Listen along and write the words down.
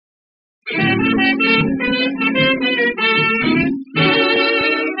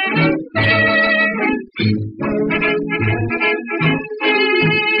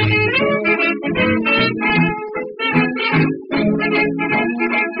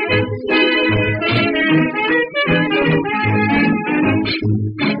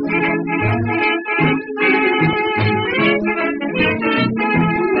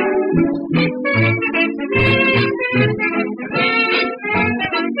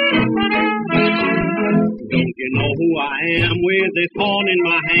Don't you know who I am with this horn in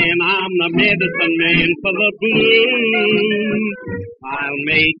my hand? I'm the medicine man for the blues. I'll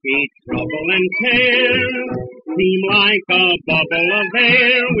make each trouble and care seem like a bubble of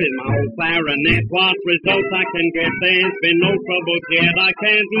air. With my old clarinet, what results I can get? There's been no trouble yet I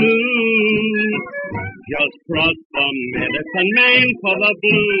can't lose. Just trust the medicine man for the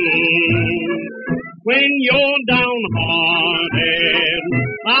blues. When you're downhearted,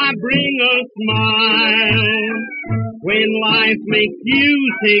 I bring a smile. When life makes you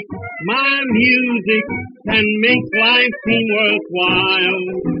sick, my music can make life seem worthwhile.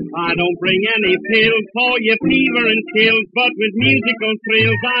 I don't bring any pills for your fever and chills, but with musical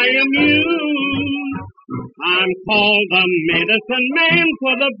thrills I amuse. I'm called the medicine man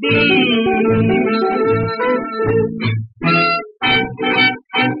for the blues.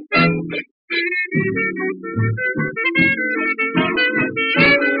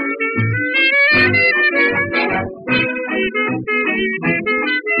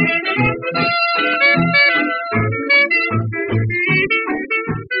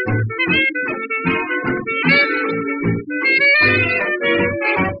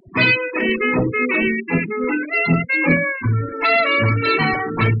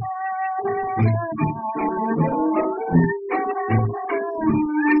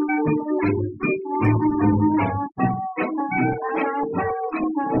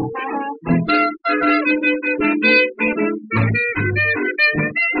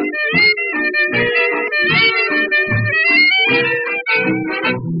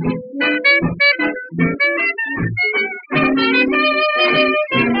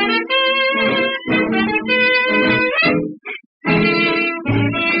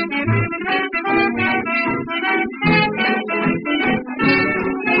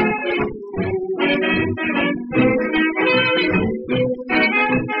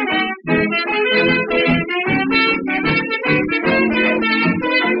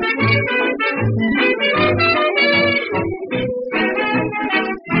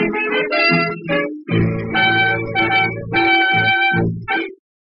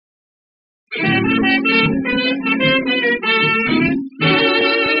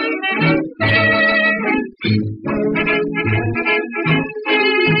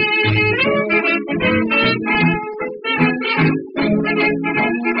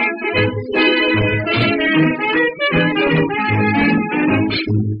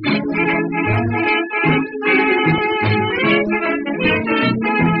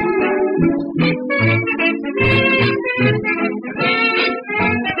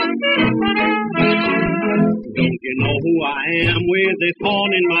 Don't you know who I am with this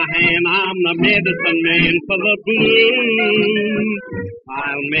horn in my hand? I'm the medicine man for the blues.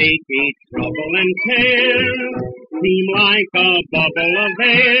 I'll make each trouble and care seem like a bubble of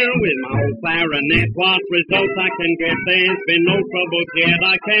air. With my old clarinet, what results I can get? There's been no trouble yet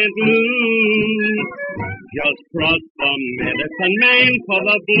I can't lose. Just trust the medicine man for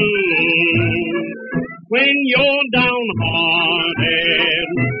the blues. When you're downhearted,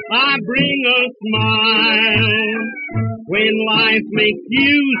 I bring a smile. When life makes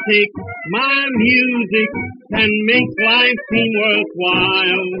you sick, my music can make life seem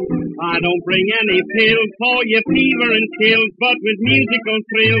worthwhile. I don't bring any pills for your fever and chills, but with musical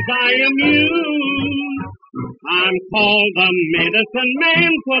thrills I amuse. I'm called the medicine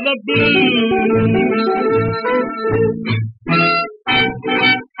man for the blues.